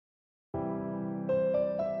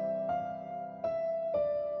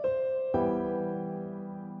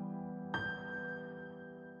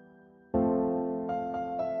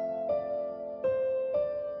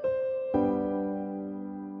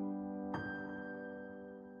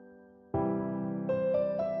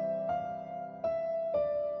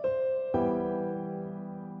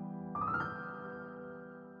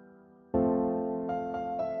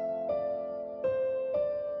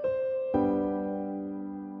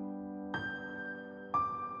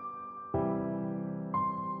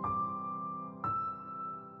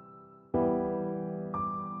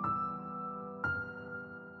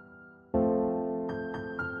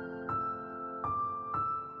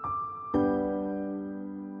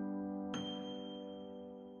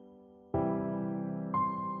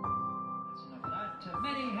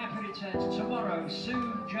happy returns. Tomorrow,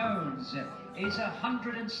 Sue Jones is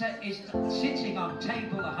sitting on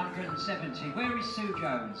table 170. Where is Sue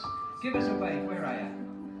Jones? Give us a wave. Where are you?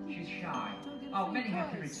 She's shy. Oh, many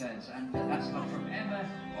happy returns. And that's love from Emma,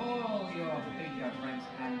 all your bingo friends,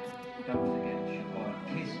 and don't forget Siobhan.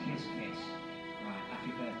 Kiss, kiss, kiss. Right,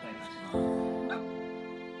 happy birthday for tomorrow.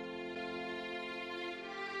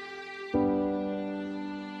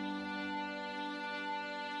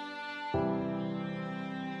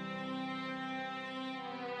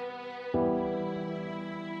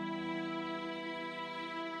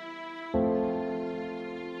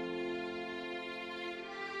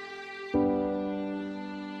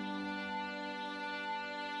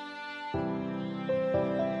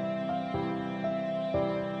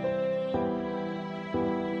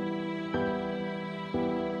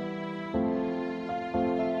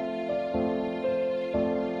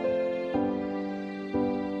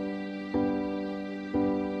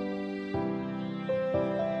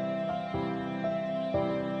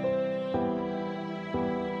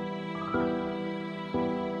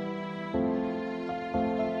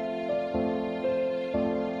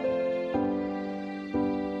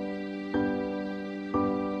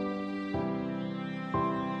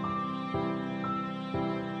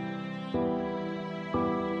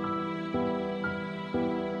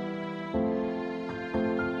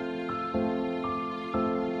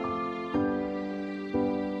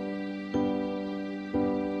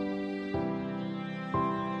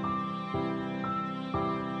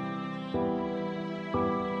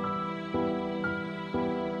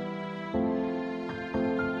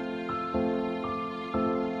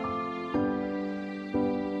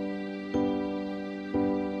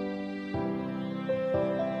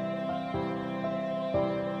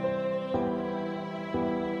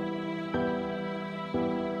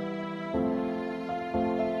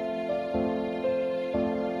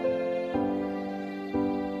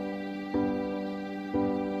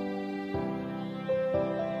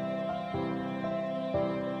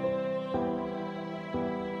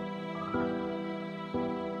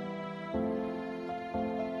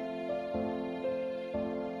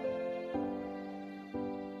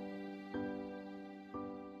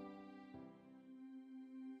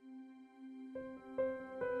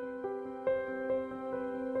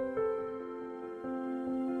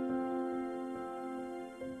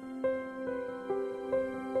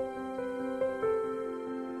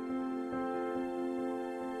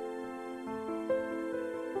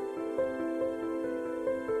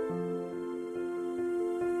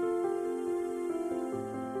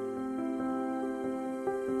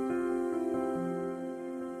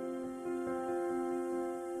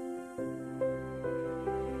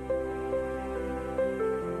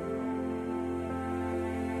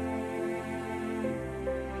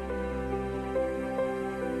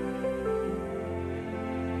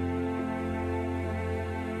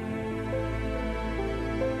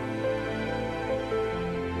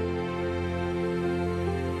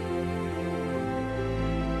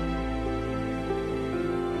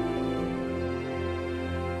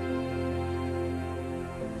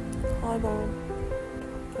 Hi Mom,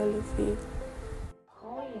 I love you.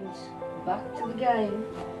 Coins, back to the game.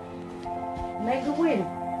 Mega win,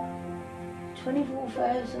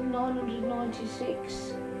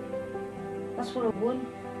 24,996. That's what I won.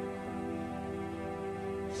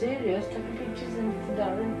 Serious, taking pictures and to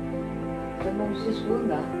Darren. The mum's just won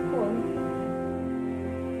that. Go on.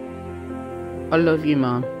 I love you,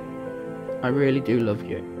 Mum. I really do love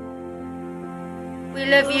you. We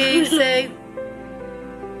love you, Sue.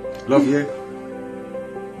 Love you.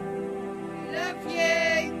 Love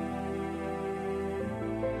you.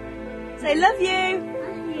 Say love you.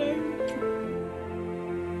 Love you.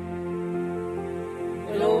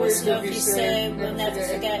 We'll always love you, Sue. We'll never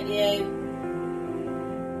forget you.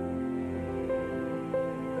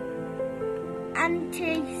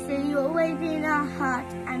 Auntie Sue, you'll always be in our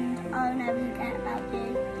heart, and I'll never forget about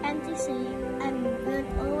you. Auntie Sue, we'll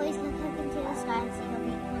always look up into the sky and sing a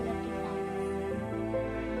beautiful, lovely song.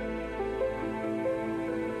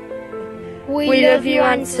 We love you,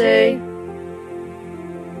 Aunt Sue.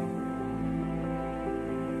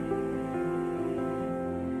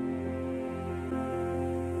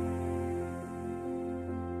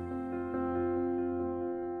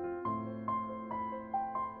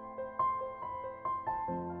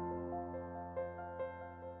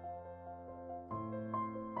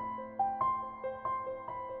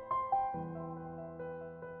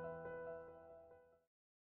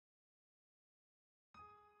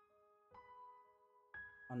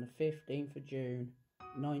 On the 15th of June,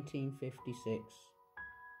 1956,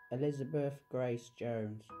 Elizabeth Grace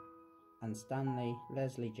Jones, and Stanley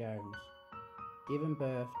Leslie Jones, giving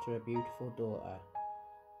birth to a beautiful daughter.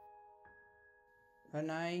 Her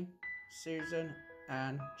name, Susan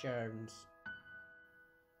Ann Jones.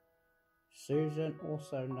 Susan,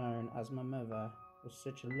 also known as my mother, was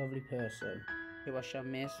such a lovely person who I shall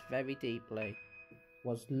miss very deeply,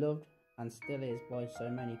 was loved and still is by so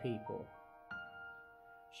many people.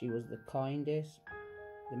 She was the kindest,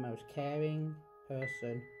 the most caring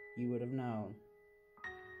person you would have known.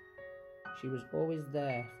 She was always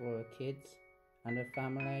there for her kids and her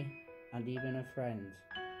family and even her friends,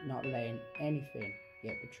 not letting anything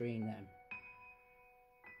get between them.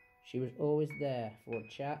 She was always there for a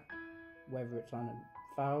chat, whether it's on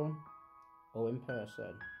a phone or in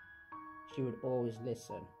person. She would always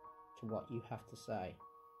listen to what you have to say,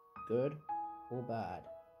 good or bad.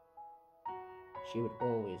 She would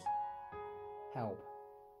always help.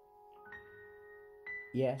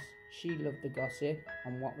 Yes, she loved the gossip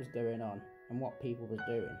and what was going on and what people was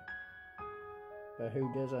doing. But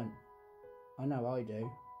who doesn't? I know I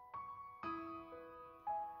do.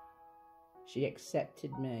 She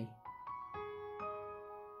accepted me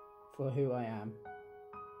for who I am.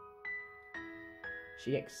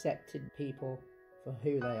 She accepted people for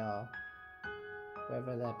who they are,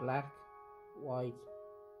 whether they're black, white.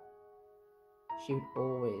 She would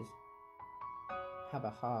always have a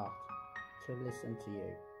heart to listen to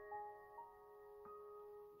you.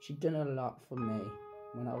 She'd done a lot for me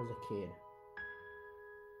when I was a kid.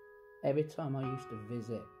 Every time I used to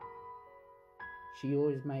visit, she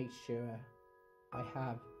always made sure I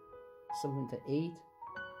have something to eat,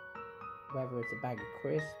 whether it's a bag of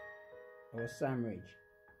crisps or a sandwich.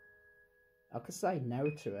 I could say no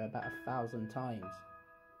to her about 1,000 times.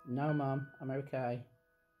 No, Mum, I'm okay.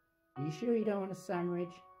 Are you sure you don't want a sandwich?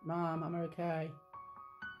 Mum, I'm okay.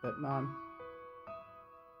 But Mum,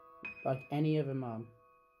 like any other mum,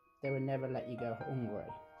 they would never let you go hungry.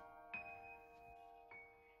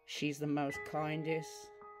 She's the most kindest,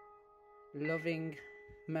 loving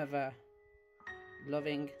mother,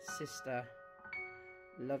 loving sister,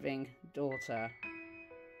 loving daughter,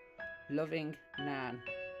 loving nan.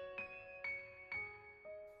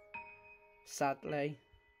 Sadly,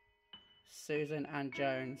 Susan Ann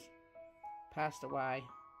Jones passed away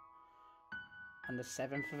on the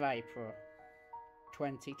 7th of April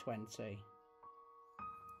 2020.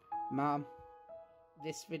 Mum,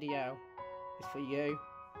 this video is for you,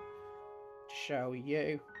 to show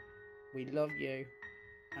you we love you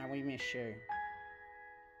and we miss you.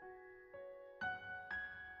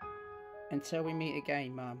 Until we meet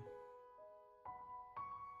again, Mum,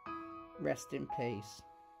 rest in peace.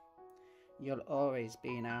 You'll always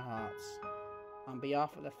be in our hearts. On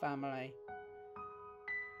behalf of the family,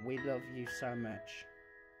 we love you so much.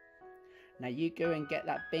 Now you go and get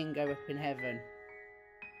that bingo up in heaven.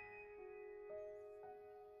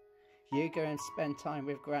 You go and spend time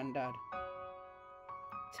with Grandad.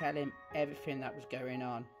 Tell him everything that was going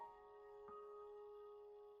on.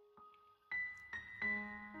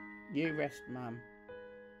 You rest, Mum.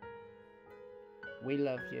 We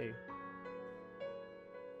love you.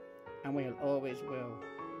 And we always will.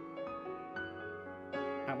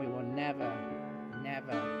 And we will never,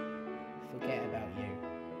 never forget about you.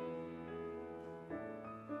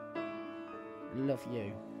 Love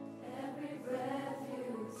you. Every breath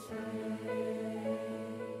you take,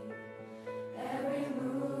 every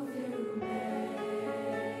move you make,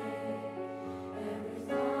 every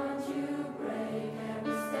thought you break,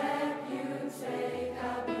 every step you take,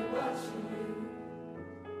 I'll be watching you.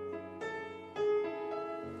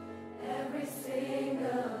 Every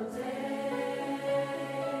single day,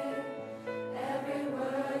 every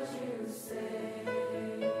word you say,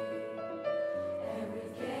 every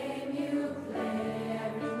game you play,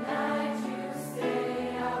 every night you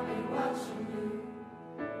stay, I'll be watching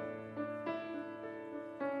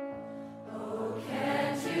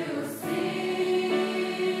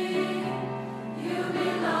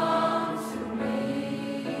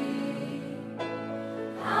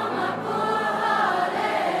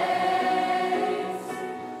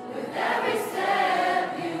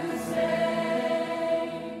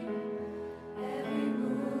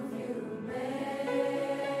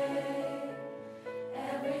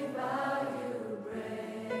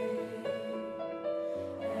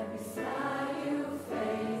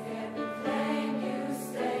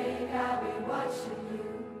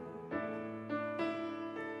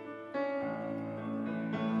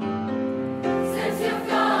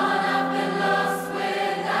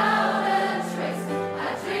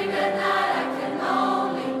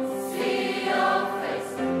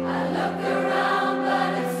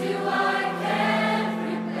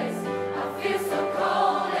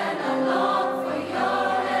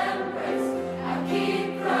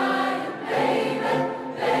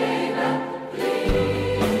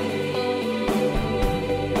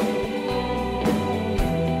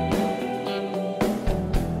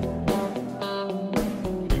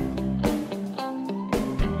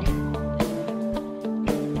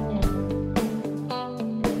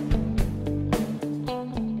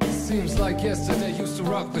Seems like yesterday used to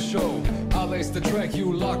rock the show. I laced the track,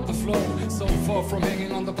 you locked the flow. So far from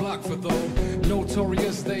hanging on the block for though.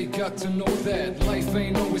 Notorious, they got to know that life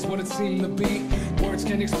ain't always what it seemed to be. Words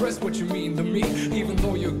can't express what you mean to me. Even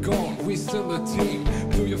though you're gone, we still a team.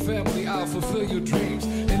 Through your family, I'll fulfill your dreams.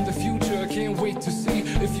 In the future, I can't wait to see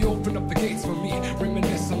if you open up the gates for me.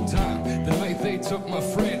 Reminisce sometime, the night they took my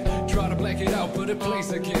friend. Try to black it out, but it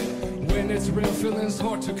plays again. When it's real, feeling's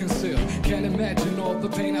hard to conceal. Can't imagine all the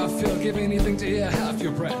pain I feel. Give anything to hear half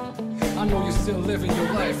your breath. I know you're still living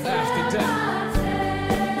your life after death.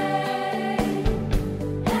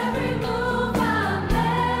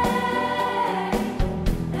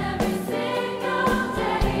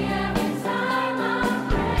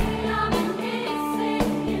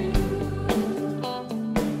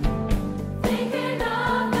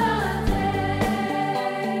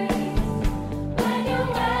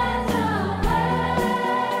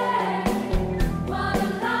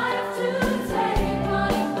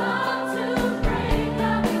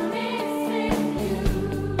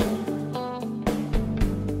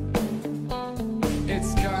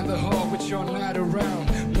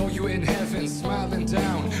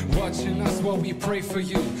 We pray for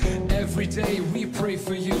you. Every day we pray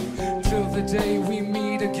for you. Till the day we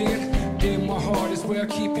meet again. In my heart is where I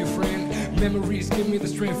keep you, friend. Memories give me the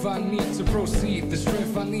strength I need to proceed. The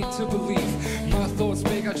strength I need to believe. My thoughts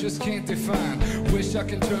big, I just can't define. Wish I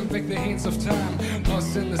can turn back the hands of time.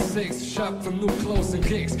 Us in the six, shop for new clothes and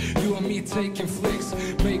kicks. You and me taking flicks,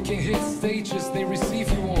 making hit stages they receive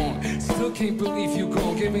you on. Still can't believe you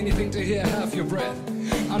gone. Give anything to hear half your breath.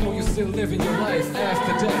 I know you're still living your life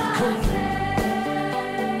after death. Come.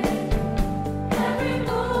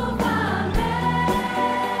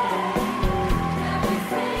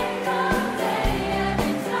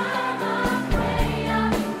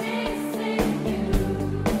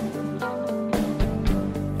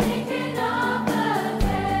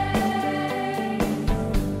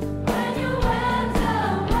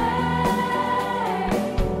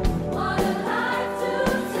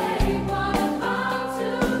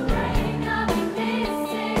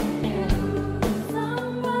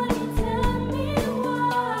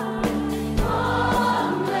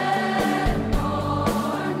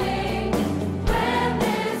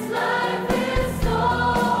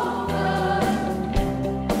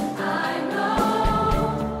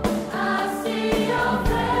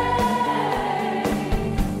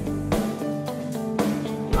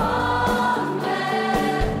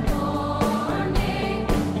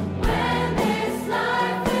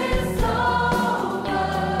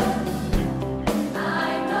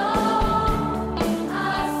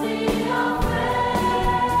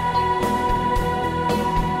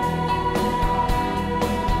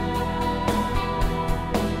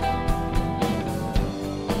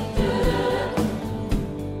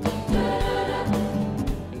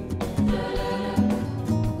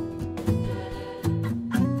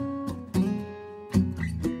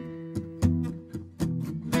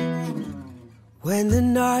 When the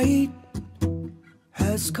night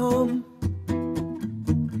has come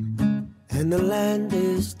and the land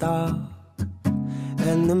is dark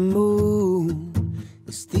and the moon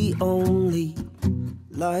is the only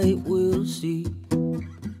light we'll see.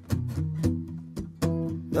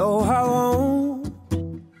 No, I won't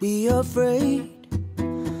be afraid.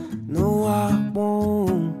 No, I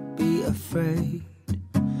won't be afraid.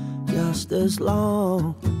 Just as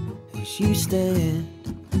long as you stand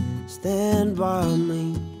by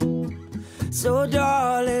me. So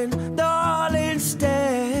darling, darling,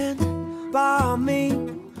 stand by me.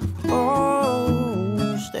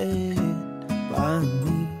 Oh, stand by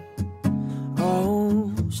me.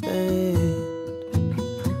 Oh,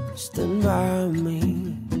 stand by me.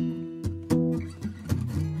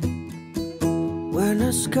 When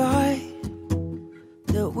the sky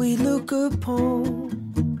that we look upon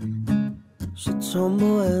should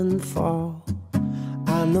tumble and fall,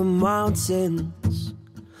 and the mountains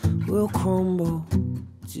will crumble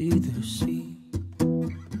to the sea,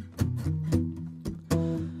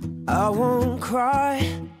 I won't cry,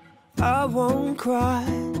 I won't cry.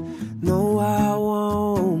 No, I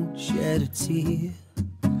won't shed a tear.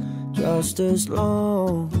 Just as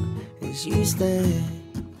long as you stand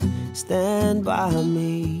by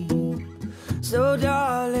me. So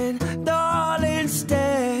darling, darling,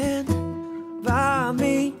 stand by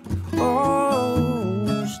me.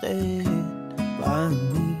 Oh, stand by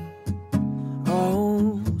me.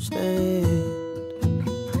 Oh,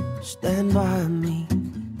 stand by me.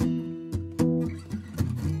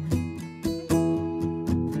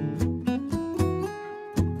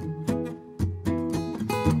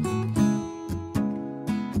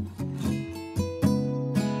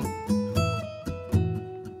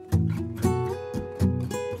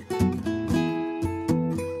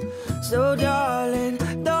 So darling,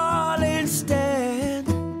 darling, stand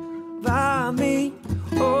by me.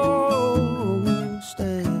 Oh,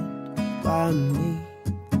 stand by me.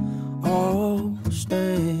 Oh,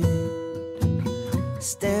 stand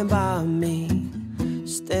by me.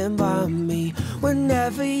 Stand by me.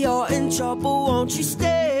 Whenever you're in trouble, won't you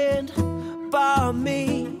stand by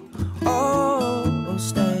me? Oh,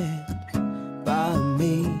 stand by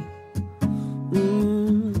me.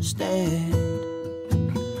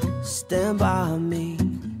 Stand by me.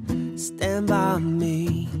 Stand by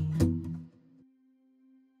me.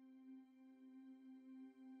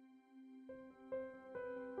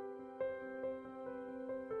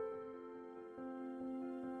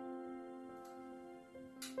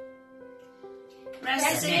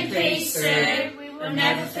 Rest in peace, Sue. We will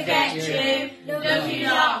never forget you. Love you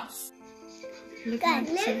lots. God,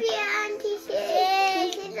 love you, Auntie Sue.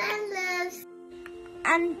 Kisses and loves.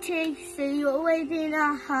 Auntie Sue, you'll always be in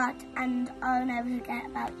our heart, and I'll never forget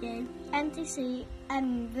about you. Auntie Sue,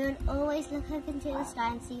 we'll always look up into the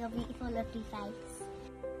sky and see your beautiful, lovely face.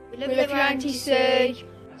 We love you, Auntie Sue.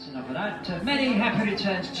 That's enough of that. Many happy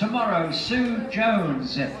returns. Tomorrow, Sue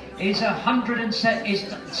Jones is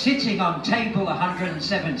sitting on table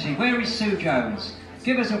 170. Where is Sue Jones?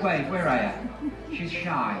 Give us a wave. Where are you? She's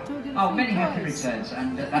shy. Oh, many happy returns.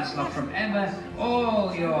 And that's love from Emma,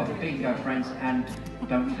 all your bingo friends. And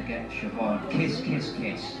don't forget Siobhan. Kiss, kiss,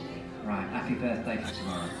 kiss. Right, happy birthday for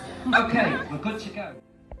tomorrow. Okay, we're good to go.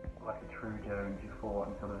 Like a true Jones, you fought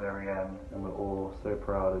until the very end. And we're all so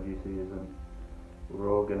proud of you, Susan. We're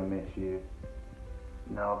all going to miss you.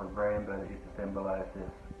 Now the rainbow that used to symbolise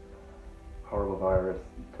this horrible virus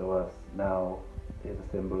to us now is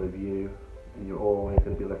a symbol of you, and you're always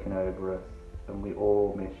going to be looking over us, and we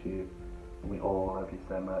all miss you, and we all love you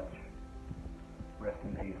so much. Rest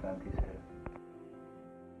in peace, Auntie Sue.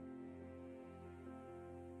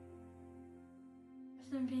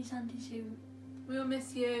 Rest in peace, Auntie Sue. We'll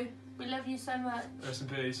miss you. We love you so much. Rest in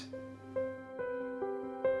peace.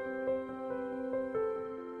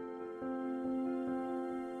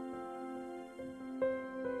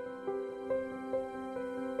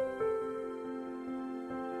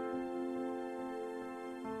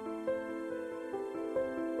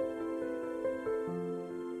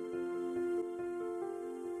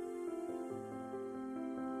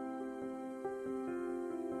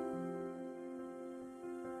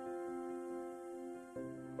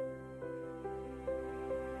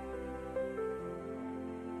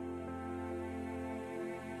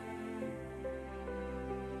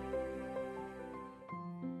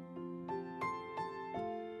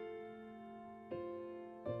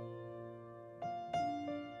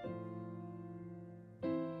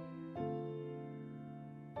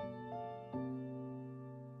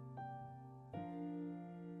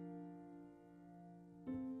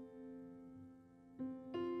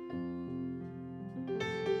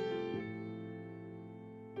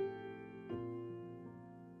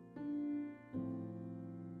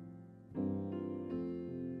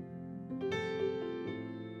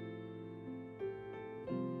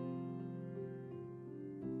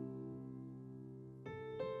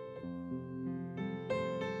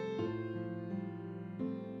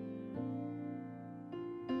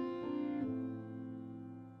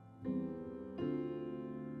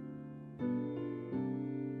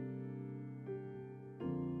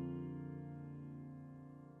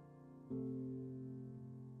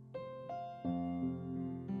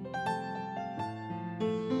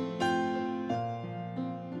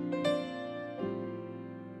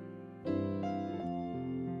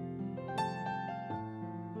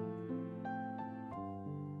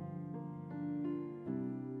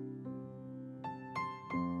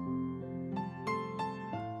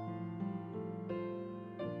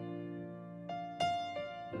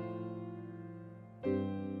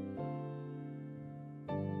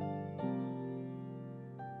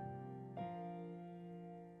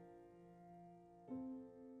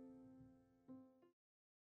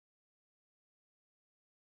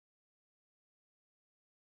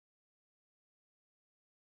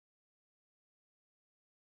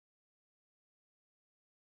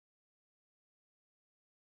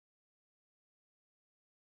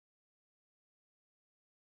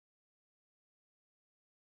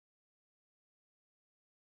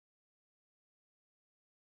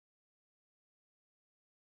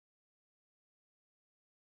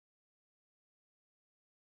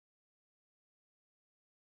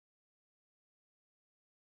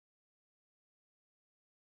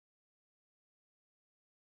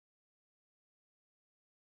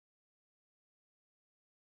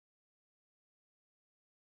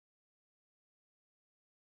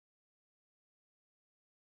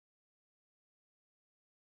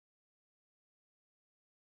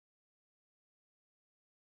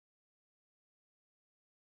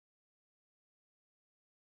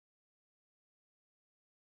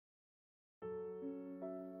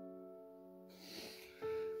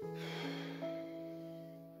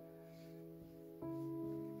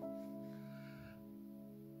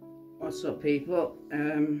 What's up, people?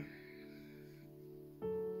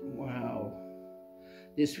 Wow,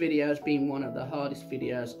 this video has been one of the hardest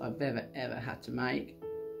videos I've ever had to make.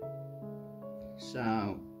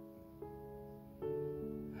 So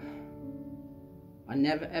I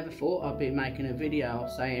never ever thought I'd be making a video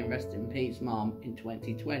saying rest in peace mom in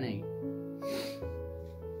 2020.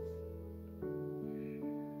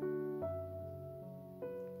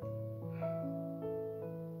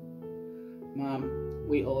 Mom,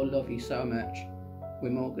 we all love you so much.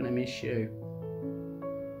 We're all gonna miss you.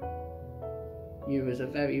 You was a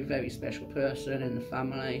very special person in the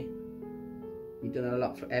family. You've done a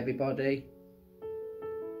lot for everybody.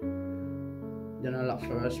 You've done a lot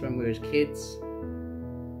for us when we was kids.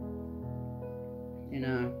 You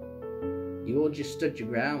know, you all just stood your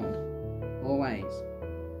ground, always.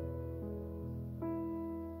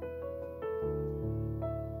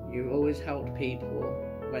 You always helped people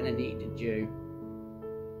when they needed you,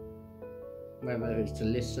 whether it was to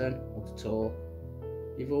listen or to talk.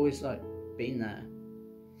 You've always been there.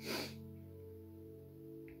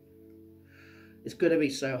 It's gonna be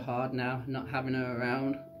so hard now, not having her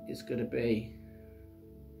around. It's gonna be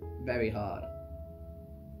very hard.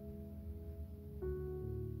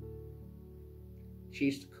 She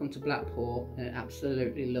used to come to Blackpool and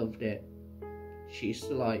absolutely loved it. She used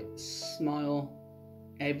to smile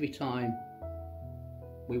every time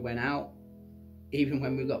we went out, even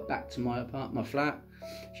when we got back to my flat.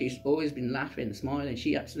 She's always been laughing, smiling.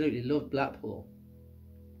 She absolutely loved Blackpool.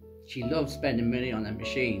 She loved spending money on them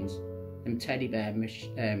machines, them teddy bear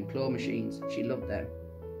claw machines. She loved them.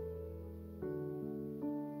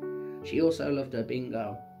 She also loved her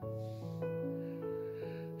bingo.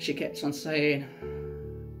 She kept on saying,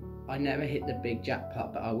 I never hit the big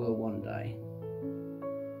jackpot, but I will one day.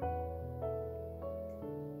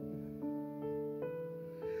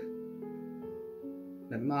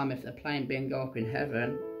 But Mum, if they're playing bingo up in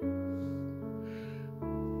heaven,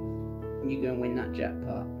 you're going to win that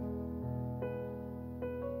jackpot.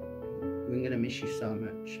 We're going to miss you so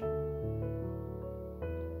much.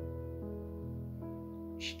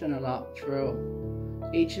 She's done a lot for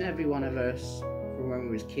each and every one of us from when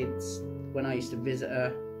we was kids. When I used to visit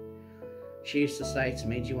her, she used to say to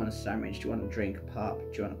me, do you want a sandwich? Do you want a drink, a pop?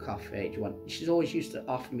 Do you want a coffee? She's always used to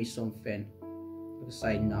offer me something. I would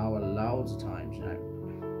say no loads of times, you know.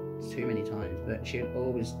 Too many times, but she'd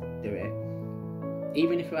always do it.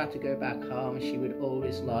 Even if I had to go back home, she would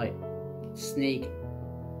always sneak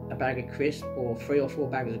a bag of crisps or 3 or 4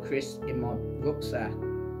 bags of crisps in my rucksack.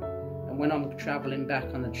 And when I'm travelling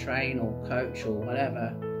back on the train or coach or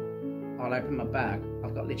whatever, I'll open my bag.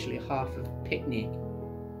 I've got literally half of a picnic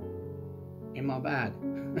in my bag.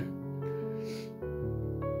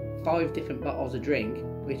 5 different bottles of drink,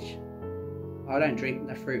 which I don't drink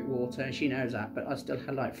the fruit water, and she knows that, but I still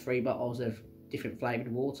had 3 bottles of different flavoured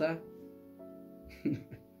water.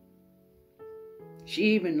 She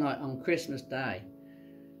even, on Christmas Day,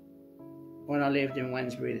 when I lived in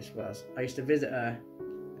Wednesbury, I used to visit her,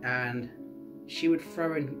 and she would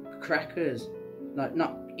throw in crackers,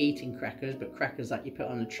 not eating crackers, but crackers that you put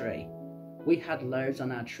on the tree. We had loads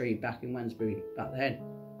on our tree back in Wednesbury back then.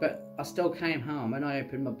 But I still came home and I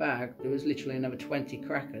opened my bag, there was literally another 20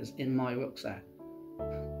 crackers in my rucksack.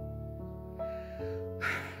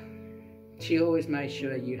 She always made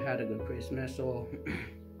sure you had a good Christmas, or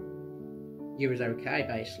you was okay,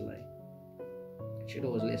 basically. She'd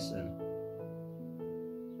always listen.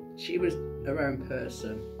 She was her own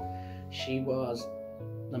person. She was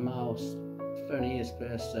the most funniest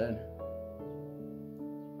person.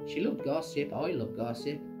 She loved gossip, I love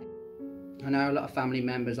gossip. I know a lot of family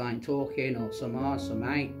members ain't talking, or some are, some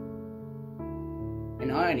ain't.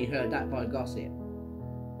 And I only heard that by gossip.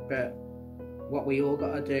 But what we all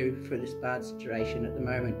got to do for this bad situation at the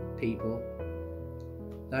moment, people,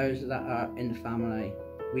 those that are in the family,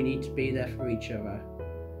 we need to be there for each other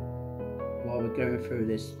while we're going through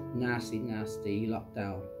this nasty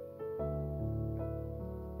lockdown.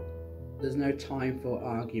 There's no time for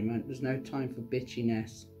argument, there's no time for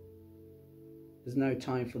bitchiness, there's no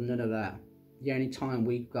time for none of that. The only time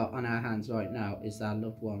we've got on our hands right now is our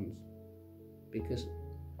loved ones. Because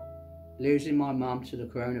losing my mum to the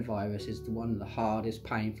coronavirus is one of the hardest,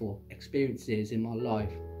 painful experiences in my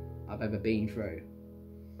life I've ever been through.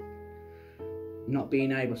 Not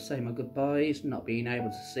being able to say my goodbyes, not being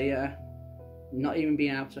able to see her, not even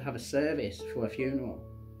being able to have a service for a funeral.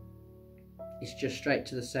 It's just straight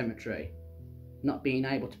to the cemetery. Not being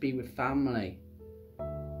able to be with family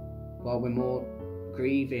while we're more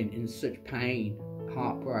grieving in such pain,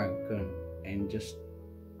 heartbroken, and just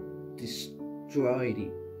destroyed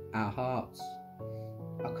our hearts.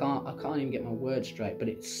 I can't even get my words straight, but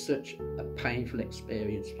it's such a painful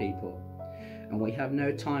experience, people. And we have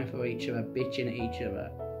no time for each other, bitching at each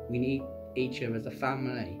other. We need each other as a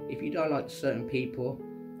family. If you don't like certain people,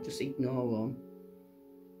 just ignore them.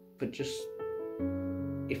 But just,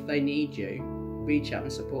 if they need you, reach out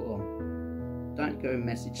and support them. Don't go and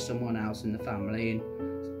message someone else in the family and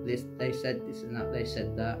they said this and that, they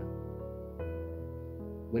said that.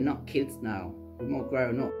 We're not kids now, we're more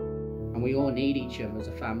grown up, and we all need each other as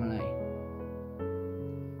a family.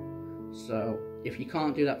 So if you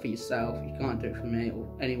can't do that for yourself, you can't do it for me or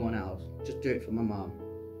anyone else, just do it for my mum.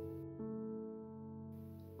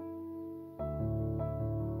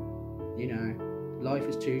 You know, life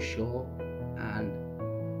is too short, and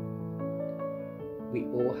we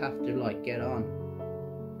all have to like get on.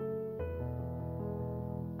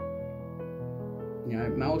 You know,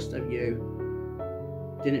 most of you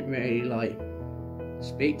didn't really like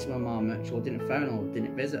speak to my mum much, or didn't phone her, or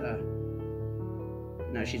didn't visit her.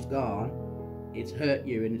 But now she's gone, it's hurt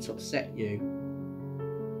you and it's upset you.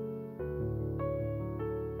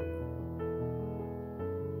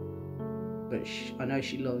 But I know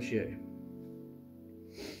she loves you.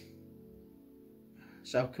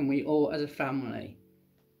 So can we all as a family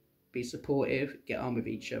be supportive, get on with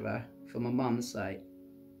each other for my mum's sake,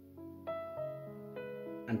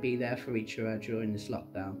 and be there for each other during this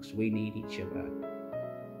lockdown, because we need each other.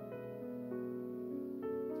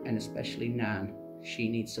 And especially Nan, she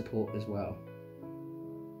needs support as well.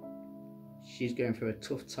 She's going through a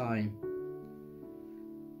tough time,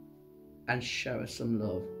 and show her some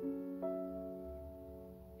love.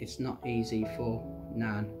 It's not easy for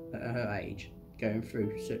Nan at her age, going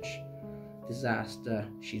through such disaster.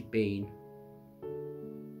 She's been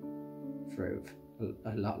through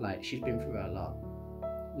a lot. Like, she's been through a lot.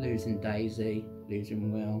 Losing Daisy,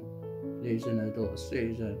 losing Will, losing her daughter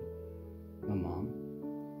Susan, my mum.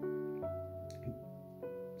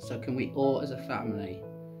 So can we all as a family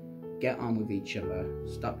get on with each other,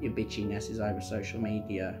 stop your bitchinesses over social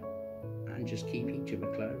media, and just keep each other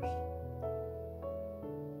close?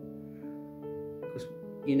 Because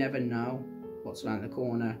you never know what's around the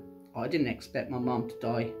corner. I didn't expect my mum to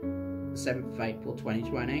die the 7th of April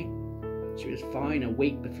 2020. She was fine a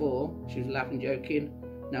week before. She was laughing, joking.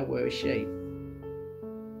 Now where is she?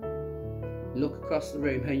 Look across the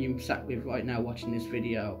room who you sat with right now watching this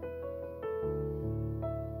video,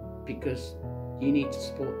 because you need to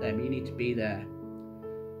support them, you need to be there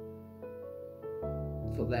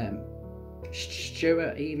for them.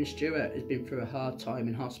 Stuart has been through a hard time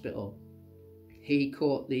in hospital. He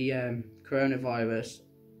caught the coronavirus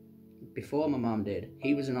before my mum did.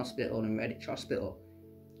 He was in hospital, in Redditch Hospital,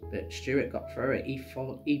 but Stuart got through it.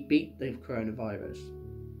 He beat the coronavirus.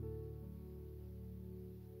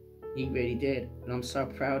 He really did, and I'm so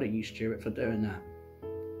proud of you, Stuart, for doing that.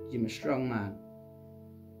 You're a strong man,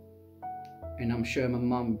 and I'm sure my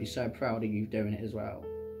mum would be so proud of you doing it as well.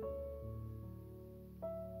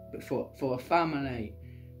 But for a family,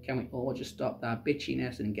 can we all just stop that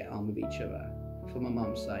bitchiness and get on with each other, for my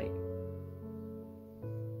mum's sake?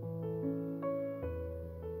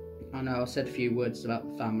 I know I said a few words about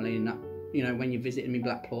the family, and that, you know, when you visited me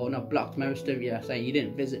Blackpool, and I blocked most of you saying you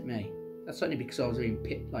didn't visit me. That's only because I was in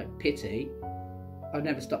pity. I've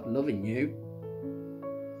never stopped loving you.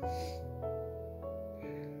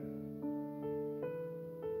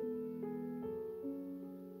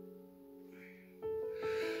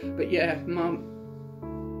 But yeah, Mum,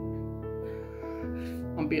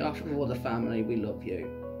 on behalf of all the family, we love you.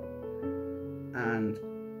 And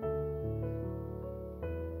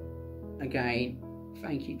again,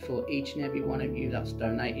 thank you for each and every one of you that's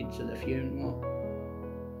donated to the funeral.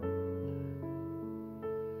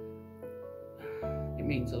 It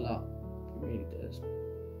means a lot, it really does.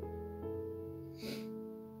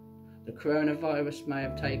 The coronavirus may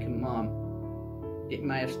have taken Mum. It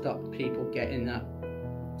may have stopped people getting that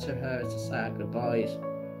to her to say our goodbyes.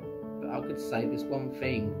 But I could say this one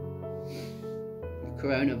thing: the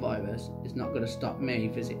coronavirus is not going to stop me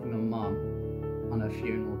visiting my mum on her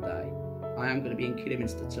funeral day. I am going to be in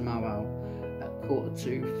Kidderminster tomorrow at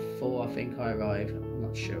 3:45, I think I arrive. I'm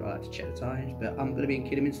not sure, I'll have to check the times, but I'm going to be in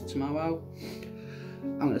Kidderminster tomorrow.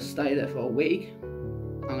 I'm going to stay there for a week.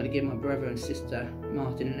 I'm going to give my brother and sister,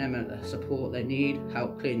 Martin and Emma, the support they need,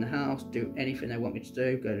 help clean the house, do anything they want me to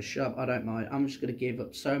do, go to the shop, I don't mind. I'm just going to give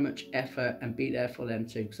up so much effort and be there for them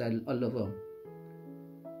too, because I love them.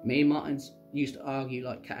 Me and Martin used to argue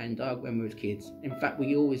like cat and dog when we were kids. In fact,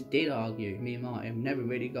 we always did argue, me and Martin, never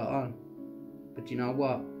really got on. But you know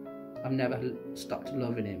what? I've never stopped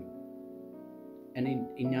loving him. And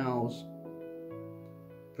he knows,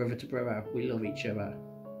 brother to brother, we love each other.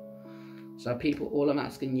 So people, all I'm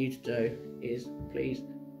asking you to do is please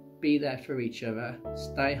be there for each other,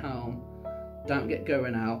 stay home, don't get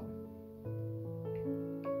going out,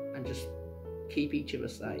 and just keep each other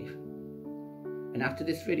safe. And after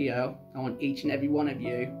this video, I want each and every one of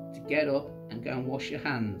you to get up and go and wash your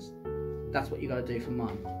hands. That's what you got to do for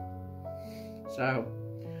Mum. So,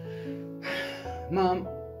 Mum,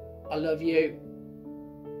 I love you,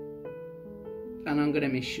 and I'm going to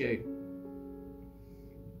miss you.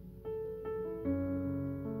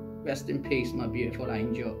 Rest in peace, my beautiful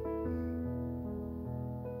angel.